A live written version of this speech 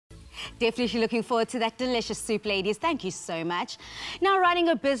Definitely looking forward to that delicious soup, ladies. Thank you so much. Now, running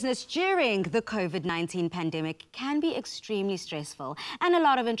a business during the COVID-19 pandemic can be extremely stressful, and a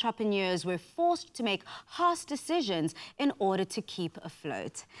lot of entrepreneurs were forced to make harsh decisions in order to keep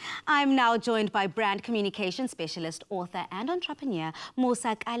afloat. I'm now joined by brand communication specialist, author and entrepreneur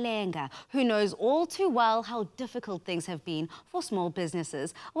Musa Kalenga, who knows all too well how difficult things have been for small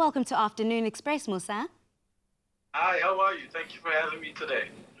businesses. Welcome to Afternoon Express, Musa. Hi, how are you? Thank you for having me today.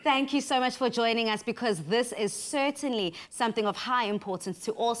 Thank you so much for joining us, because this is certainly something of high importance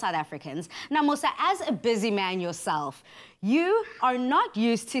to all South Africans. Now, Musa, as a busy man yourself, you are not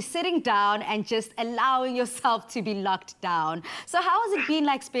used to sitting down and just allowing yourself to be locked down. So how has it been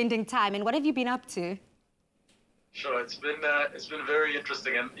like spending time, and what have you been up to? Sure, it's been very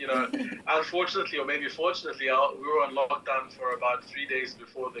interesting, and unfortunately, or maybe fortunately, we were on lockdown for about 3 days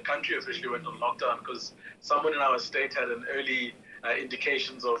before the country officially went on lockdown, because someone in our state had an early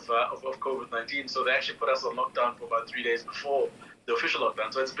indications of COVID-19, so they actually put us on lockdown for about 3 days before the official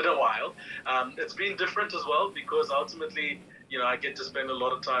lockdown. So it's been a while. It's been different as well, because ultimately, I get to spend a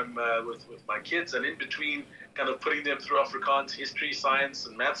lot of time with my kids, and in between kind of putting them through Afrikaans, history, science,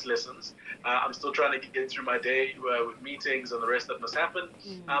 and maths lessons. I'm still trying to get through my day with meetings and the rest that must happen.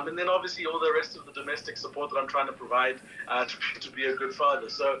 And then obviously all the rest of the domestic support that I'm trying to provide to be a good father.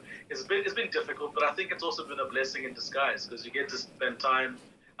 So it's been difficult, but I think it's also been a blessing in disguise, because you get to spend time,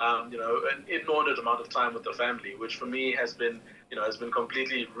 an inordinate amount of time with the family, which for me has been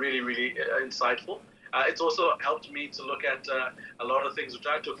completely, really insightful. It's also helped me to look at a lot of things which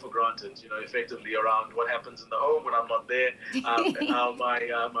I took for granted, effectively around what happens in the home when I'm not there, and how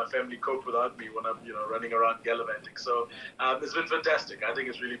my family cope without me when I'm, running around gallivanting. So it's been fantastic. I think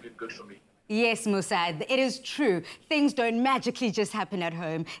it's really been good for me. Yes, Musa, it is true. Things don't magically just happen at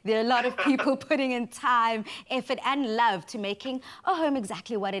home. There are a lot of people putting in time, effort and love to making a home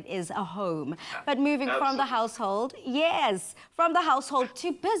exactly what it is, a home. But moving from the household, from the household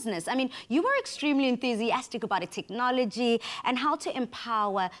to business. I mean, you were extremely enthusiastic about technology and how to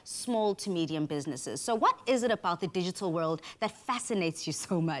empower small to medium businesses. So what is it about the digital world that fascinates you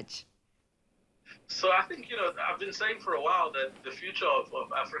so much? So I think, I've been saying for a while that the future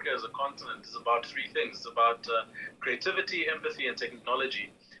of Africa as a continent is about three things. It's about creativity, empathy, and technology.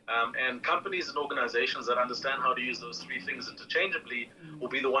 And companies and organizations that understand how to use those three things interchangeably will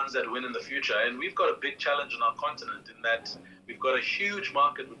be the ones that win in the future. And we've got a big challenge on our continent in that we've got a huge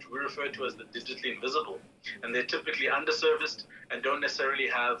market which we refer to as the digitally invisible. And they're typically underserviced and don't necessarily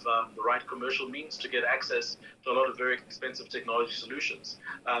have the right commercial means to get access to a lot of very expensive technology solutions.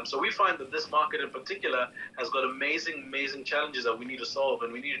 So we find that this market in particular has got amazing challenges that we need to solve,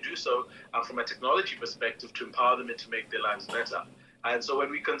 and we need to do so from a technology perspective to empower them and to make their lives better. And so when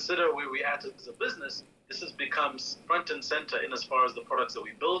we consider where we're at as a business, this has become front and center in as far as the products that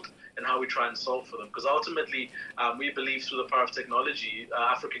we build and how we try and solve for them. Because ultimately, we believe through the power of technology,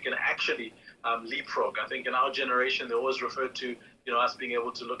 Africa can actually leapfrog. I think in our generation, they always refer to us being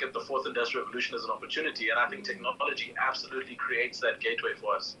able to look at the fourth industrial revolution as an opportunity. And I think technology absolutely creates that gateway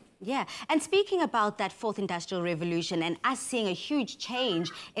for us. Yeah, and speaking about that fourth industrial revolution and us seeing a huge change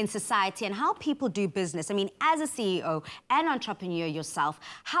in society and how people do business, I mean, as a CEO and entrepreneur yourself,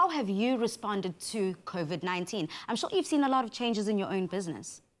 how have you responded to COVID-19? I'm sure you've seen a lot of changes in your own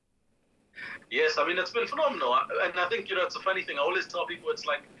business. Yes, I mean, it's been phenomenal. And I think, it's a funny thing. I always tell people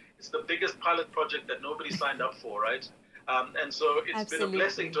it's the biggest pilot project that nobody signed up for, right? And so it's been a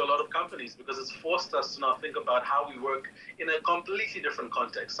blessing to a lot of companies, because it's forced us to now think about how we work in a completely different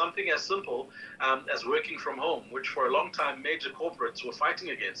context. Something as simple as working from home, which for a long time major corporates were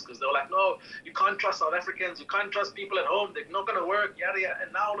fighting against, because they were like, no, you can't trust South Africans, you can't trust people at home, they're not going to work, yada, yada.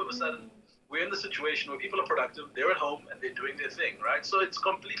 And now all of a sudden, we're in the situation where people are productive, they're at home, and they're doing their thing, right? So it's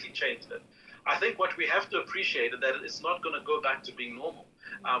completely changed it. I think what we have to appreciate is that it's not going to go back to being normal.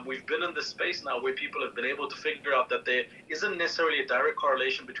 We've been in this space now where people have been able to figure out that there isn't necessarily a direct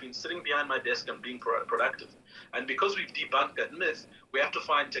correlation between sitting behind my desk and being productive. And because we've debunked that myth, we have to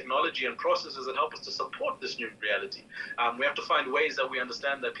find technology and processes that help us to support this new reality. We have to find ways that we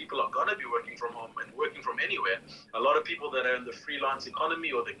understand that people are going to be working from home and working from anywhere. A lot of people that are in the freelance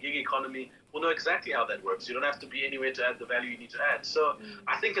economy or the gig economy will know exactly how that works. You don't have to be anywhere to add the value you need to add. So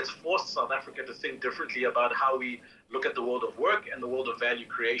I think it's forced South Africa to think differently about how we look at the world of work and the world of value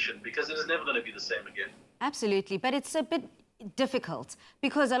creation, because it is never going to be the same again. Absolutely, but it's a bit difficult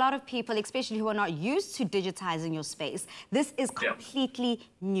because a lot of people, especially who are not used to digitizing your space, this is completely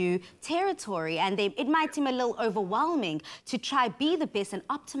new territory, and it might seem a little overwhelming to try be the best and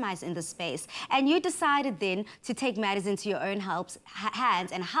optimize in the space. And you decided then to take matters into your own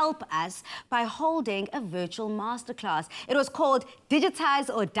hands and help us by holding a virtual masterclass. It was called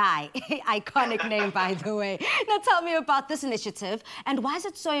Digitize or Die. Iconic name, by the way. Now tell me about this initiative and why is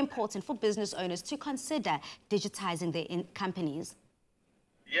it so important for business owners to consider digitizing their companies?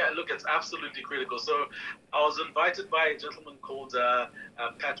 Yeah, look, it's absolutely critical. So I was invited by a gentleman called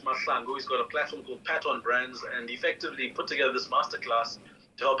Pat Mahlangu. He's got a platform called Pat on Brands, and effectively put together this masterclass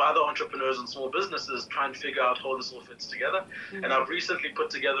to help other entrepreneurs and small businesses try and figure out how this all fits together. And I've recently put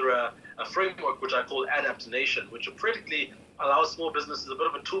together a framework which I call Adaptation, which critically allows small businesses a bit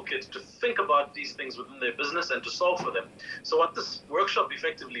of a toolkit to think about these things within their business and to solve for them. So what this workshop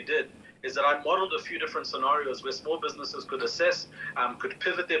effectively did is that I modeled a few different scenarios where small businesses could assess, could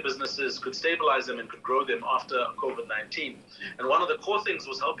pivot their businesses, could stabilize them, and could grow them after COVID-19. And one of the core things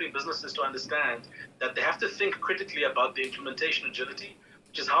was helping businesses to understand that they have to think critically about the implementation agility,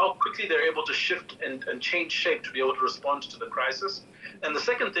 which is how quickly they're able to shift and change shape to be able to respond to the crisis. And the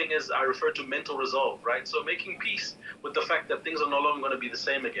second thing is I refer to mental resolve, right? So making peace with the fact that things are no longer going to be the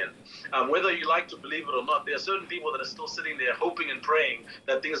same again. Whether you like to believe it or not, there are certain people that are still sitting there hoping and praying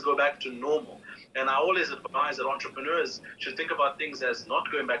that things go back to normal. And I always advise that entrepreneurs should think about things as not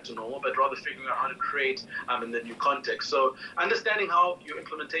going back to normal, but rather figuring out how to create in the new context. So understanding how your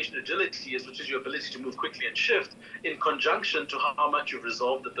implementation agility is, which is your ability to move quickly and shift, in conjunction to how much you've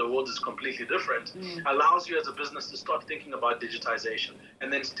resolved that the world is completely different, allows you as a business to start thinking about digitization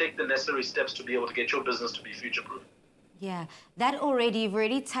and then to take the necessary steps to be able to get your business to be future-proof. Yeah, you've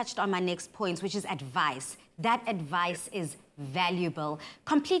already touched on my next point, which is advice. That advice is valuable.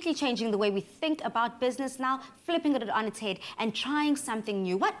 Completely changing the way we think about business now, flipping it on its head and trying something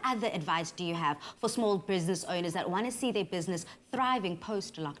new. What other advice do you have for small business owners that want to see their business thriving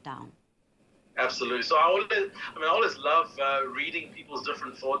post-lockdown? Absolutely. So I always love reading people's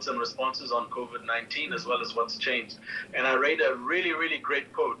different thoughts and responses on COVID-19 as well as what's changed. And I read a really, really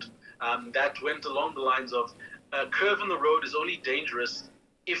great quote that went along the lines of, a curve in the road is only dangerous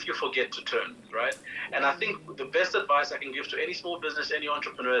if you forget to turn, right? And I think the best advice I can give to any small business, any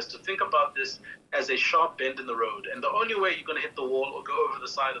entrepreneur, is to think about this as a sharp bend in the road. And the only way you're going to hit the wall or go over the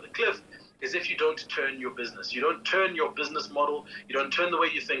side of the cliff is if you don't turn your business. You don't turn your business model. You don't turn the way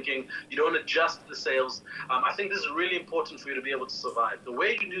you're thinking. You don't adjust the sales. I think this is really important for you to be able to survive. The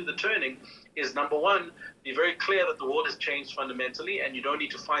way you do the turning is, number one, be very clear that the world has changed fundamentally and you don't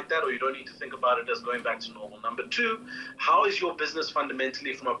need to fight that, or you don't need to think about it as going back to normal. Number two, how is your business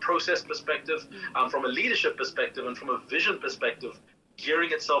fundamentally from a process perspective, from a leadership perspective, and from a vision perspective,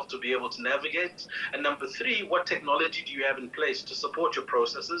 gearing itself to be able to navigate? And number three, what technology do you have in place to support your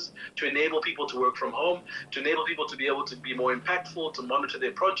processes, to enable people to work from home, to enable people to be able to be more impactful, to monitor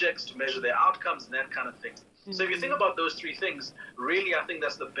their projects, to measure their outcomes, and that kind of thing. So if you think about those three things, really, I think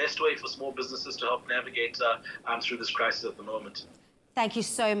that's the best way for small businesses to help navigate through this crisis at the moment. Thank you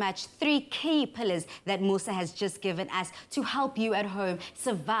so much. 3 key pillars that Musa has just given us to help you at home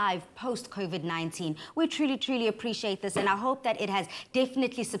survive post-COVID-19. We truly, truly appreciate this, and I hope that it has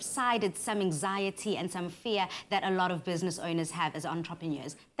definitely subsided some anxiety and some fear that a lot of business owners have as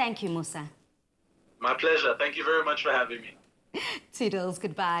entrepreneurs. Thank you, Musa. My pleasure. Thank you very much for having me. Toodles,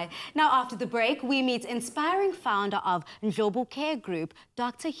 goodbye. Now, after the break, we meet inspiring founder of Ndlovu Care Group,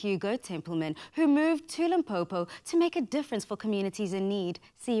 Dr. Hugo Templeman, who moved to Limpopo to make a difference for communities in need.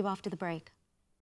 See you after the break.